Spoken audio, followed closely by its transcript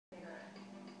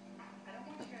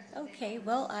Okay,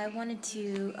 well, I wanted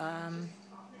to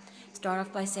start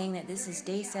off by saying that this is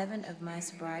day 7 of my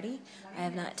sobriety. I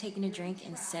have not taken a drink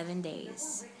in 7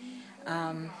 days,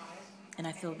 and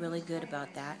I feel really good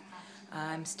about that.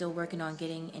 I'm still working on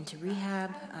getting into rehab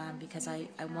because I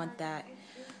want that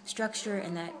structure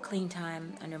and that clean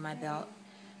time under my belt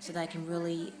so that I can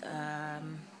really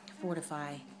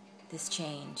fortify this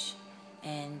change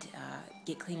and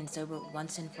get clean and sober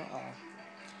once and for all.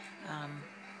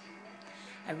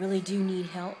 I really do need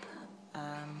help.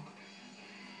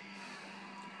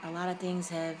 A lot of things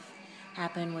have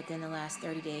happened within the last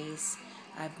 30 days.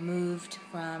 I've moved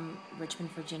from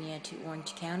Richmond, Virginia to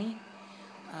Orange County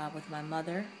with my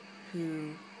mother,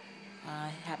 who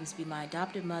happens to be my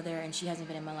adopted mother, and she hasn't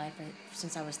been in my life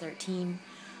since I was 13.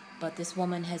 But this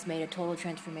woman has made a total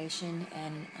transformation,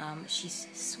 and she's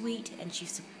sweet, and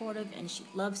she's supportive, and she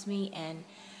loves me, and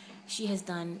she has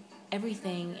done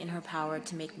everything in her power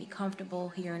to make me comfortable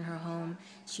here in her home.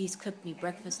 She's cooked me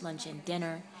breakfast, lunch, and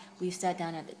dinner. We've sat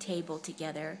down at the table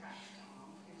together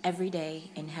every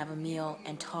day and have a meal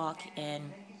and talk,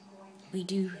 and we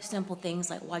do simple things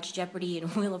like watch Jeopardy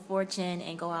and Wheel of Fortune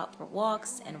and go out for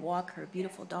walks and walk her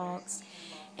beautiful dogs.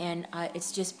 And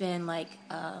it's just been like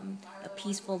a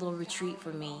peaceful little retreat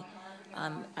for me.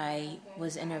 I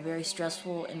was in a very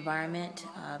stressful environment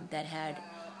that had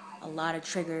a lot of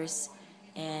triggers,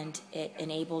 and it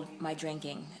enabled my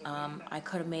drinking. I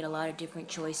could have made a lot of different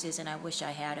choices, and I wish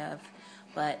I had of,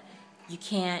 but you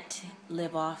can't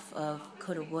live off of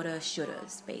coulda, woulda,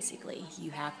 shouldas, basically.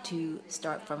 You have to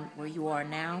start from where you are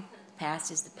now.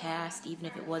 Past is the past, even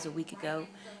if it was a week ago.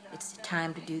 It's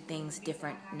time to do things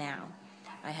different now.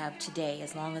 I have today.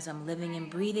 As long as I'm living and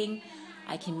breathing,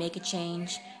 I can make a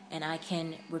change, and I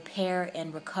can repair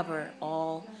and recover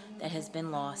all that has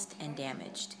been lost and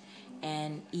damaged,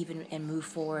 and move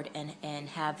forward and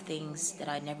have things that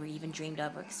I never even dreamed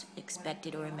of or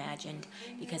expected or imagined,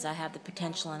 because I have the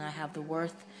potential and I have the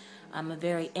worth. I'm a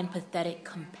very empathetic,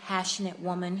 compassionate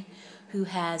woman who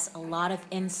has a lot of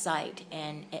insight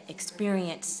and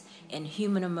experience in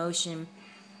human emotion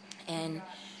and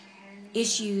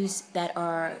issues that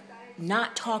are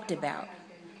not talked about,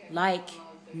 like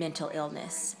mental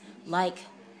illness, like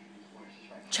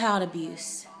child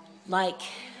abuse, like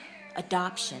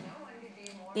adoption,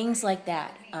 things like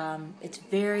that. It's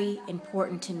very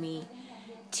important to me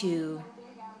to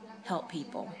help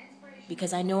people,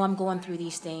 because I know I'm going through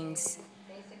these things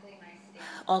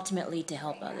ultimately to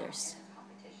help others.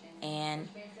 And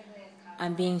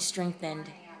I'm being strengthened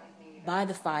by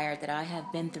the fire that I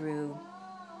have been through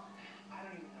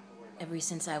ever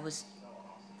since I was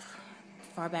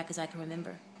far back as I can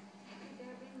remember.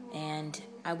 And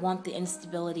I want the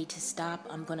instability to stop.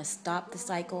 I'm going to stop the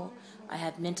cycle. I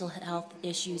have mental health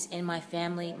issues in my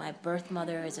family. My birth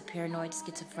mother is a paranoid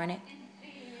schizophrenic.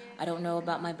 I don't know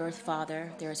about my birth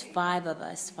father. There's 5 of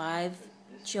us, 5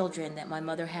 children that my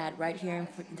mother had right here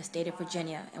in the state of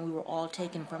Virginia, and we were all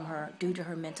taken from her due to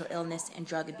her mental illness and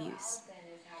drug abuse.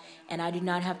 And I do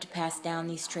not have to pass down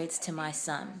these traits to my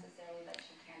son.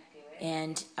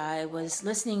 And I was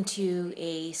listening to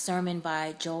a sermon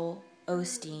by Joel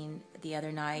Osteen the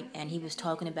other night, and he was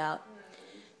talking about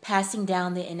passing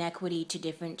down the inequity to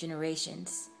different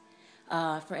generations.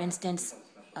 For instance,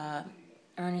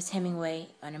 Ernest Hemingway,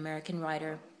 an American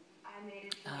writer,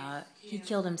 he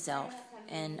killed himself,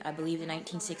 and I believe the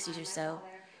 1960s or so,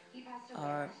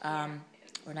 or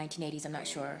 1980s, I'm not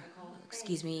sure.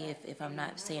 Excuse me if I'm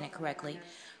not saying it correctly.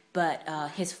 But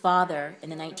his father in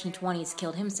the 1920s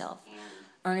killed himself.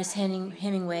 Ernest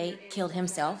Hemingway killed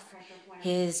himself.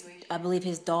 I believe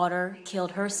his daughter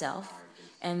killed herself,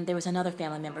 and there was another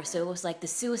family member. So it was like the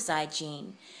suicide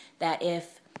gene, that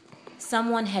if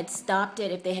someone had stopped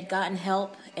it, if they had gotten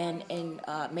help and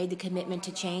made the commitment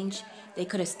to change, they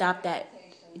could have stopped that.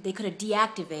 They could have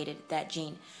deactivated that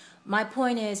gene. My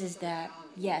point is that,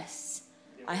 yes,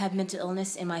 I have mental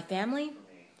illness in my family,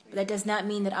 but that does not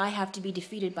mean that I have to be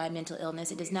defeated by mental illness.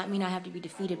 It does not mean I have to be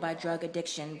defeated by drug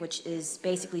addiction, which is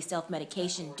basically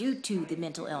self-medication due to the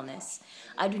mental illness.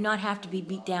 I do not have to be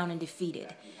beat down and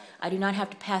defeated. I do not have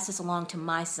to pass this along to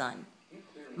my son.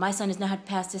 My son does not have to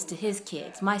pass this to his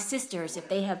kids. My sisters, if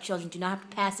they have children, do not have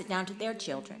to pass it down to their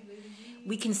children.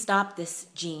 We can stop this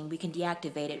gene. We can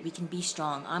deactivate it. We can be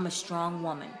strong. I'm a strong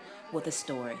woman with a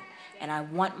story. And I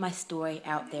want my story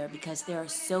out there, because there are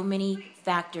so many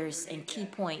factors and key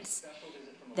points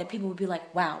that people would be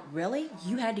like, wow, really?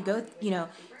 You had to go,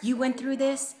 you went through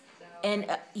this? And,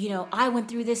 I went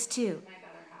through this too.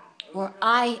 Or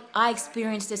I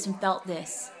experienced this and felt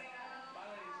this.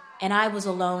 And I was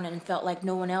alone and felt like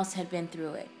no one else had been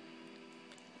through it.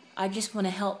 I just want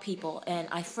to help people. And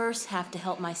I first have to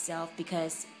help myself,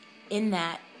 because in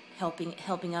that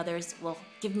helping others will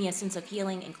give me a sense of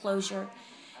healing and closure.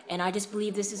 And I just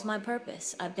believe this is my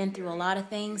purpose. I've been through a lot of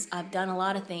things. I've done a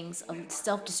lot of things of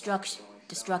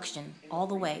self-destruction all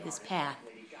the way, this path.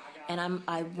 And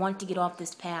I want to get off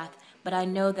this path, but I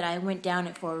know that I went down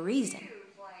it for a reason.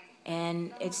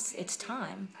 And it's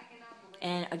time.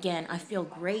 And again, I feel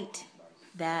great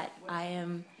that I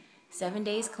am 7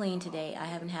 days clean today. I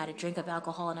haven't had a drink of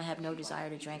alcohol, and I have no desire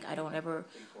to drink. I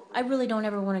really don't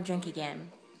ever want to drink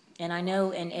again. And I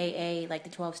know in AA, like the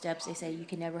 12 steps, they say you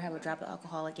can never have a drop of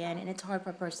alcohol again. And it's hard for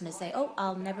a person to say, oh,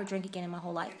 I'll never drink again in my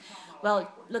whole life.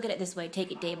 Well, look at it this way.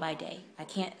 Take it day by day. I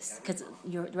can't, because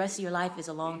the rest of your life is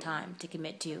a long time to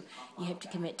commit to. You have to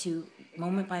commit to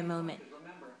moment by moment,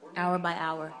 hour by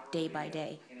hour, day by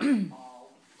day.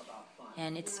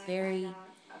 And it's very,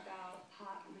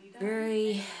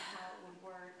 very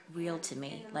real to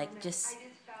me. Like, just,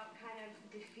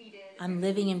 I'm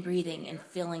living and breathing and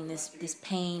feeling this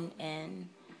pain. And,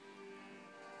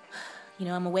 you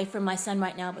know, I'm away from my son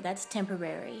right now, but that's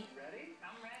temporary.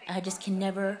 I just can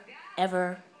never,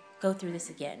 ever go through this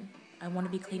again. I want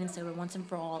to be clean and sober once and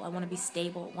for all. I want to be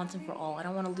stable once and for all. I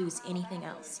don't want to lose anything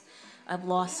else. I've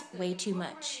lost way too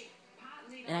much,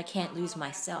 and I can't lose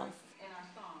myself.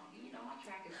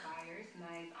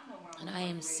 And I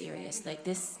am serious. Like,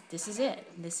 this is it.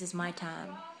 This is my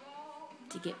time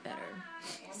to get better.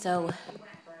 So,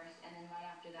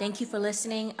 thank you for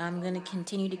listening. I'm going to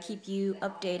continue to keep you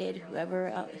updated, whoever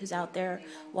who's out there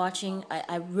watching.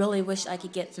 I really wish I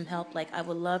could get some help. Like, I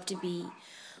would love to be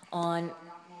on,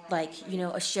 like, you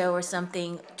know, a show or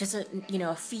something, just a, you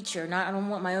know, a feature. I don't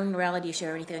want my own reality show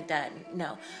or anything like that.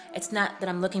 No, it's not that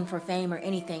I'm looking for fame or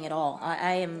anything at all.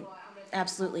 I am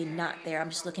absolutely not there. I'm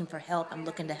just looking for help. I'm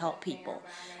looking to help people.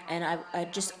 And I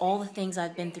just, all the things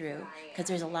I've been through, because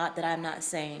there's a lot that I'm not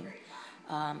saying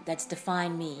that's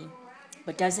defined me,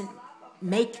 but doesn't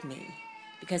make me,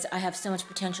 because I have so much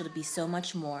potential to be so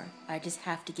much more. I just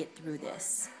have to get through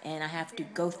this, and I have to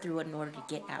go through it in order to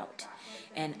get out.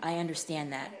 And I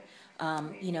understand that.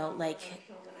 You know, like,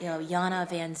 you know, Jana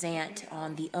Van Zant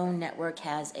on the OWN network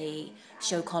has a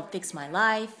show called Fix My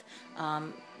Life.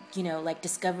 You know, like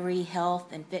Discovery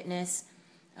Health and Fitness.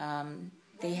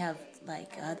 They have,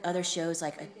 like, other shows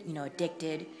like, you know,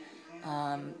 Addicted.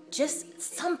 Just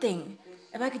something.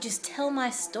 If I could just tell my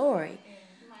story,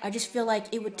 I just feel like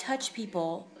it would touch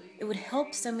people. It would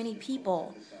help so many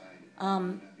people.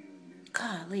 Golly.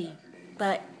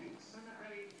 But,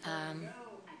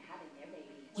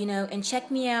 you know, and check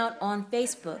me out on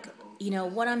Facebook. You know,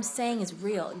 what I'm saying is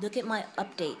real. Look at my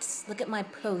updates. Look at my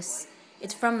posts.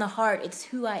 It's from the heart. It's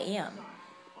who I am.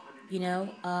 You know,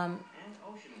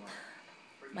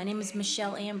 my name is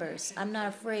Michelle Ambers. I'm not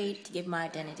afraid to give my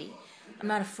identity. I'm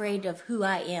not afraid of who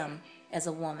I am as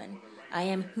a woman. I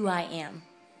am who I am.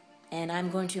 And I'm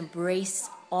going to embrace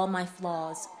all my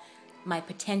flaws, my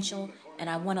potential, and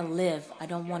I want to live. I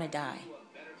don't want to die.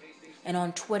 And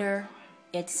on Twitter,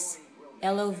 it's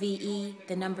LOVE,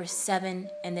 the number 7,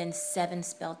 and then 7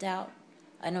 spelled out.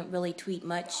 I don't really tweet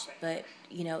much, but,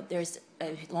 you know, there's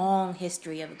a long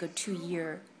history of a good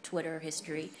 2-year Twitter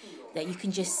history that you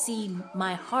can just see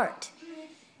my heart.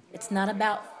 It's not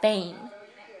about fame.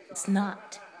 It's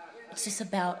not. It's just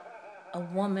about a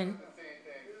woman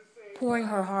pouring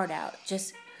her heart out,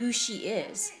 just who she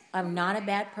is. I'm not a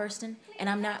bad person, and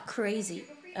I'm not crazy.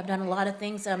 I've done a lot of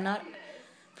things that I'm not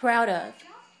proud of.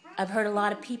 I've hurt a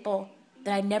lot of people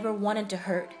that I never wanted to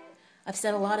hurt. I've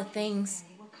said a lot of things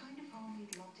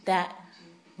that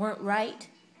weren't right,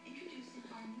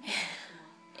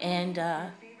 and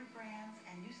a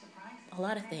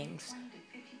lot of things.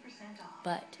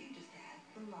 But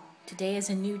today is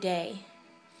a new day,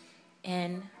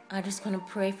 and I just want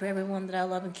to pray for everyone that I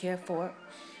love and care for,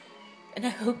 and I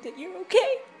hope that you're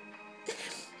okay.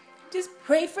 Just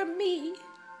pray for me,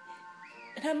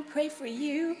 and I'm pray for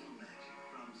you,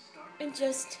 and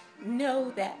just know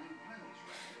that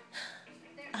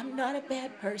I'm not a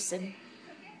bad person.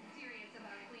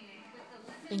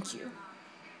 Thank you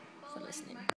for listening.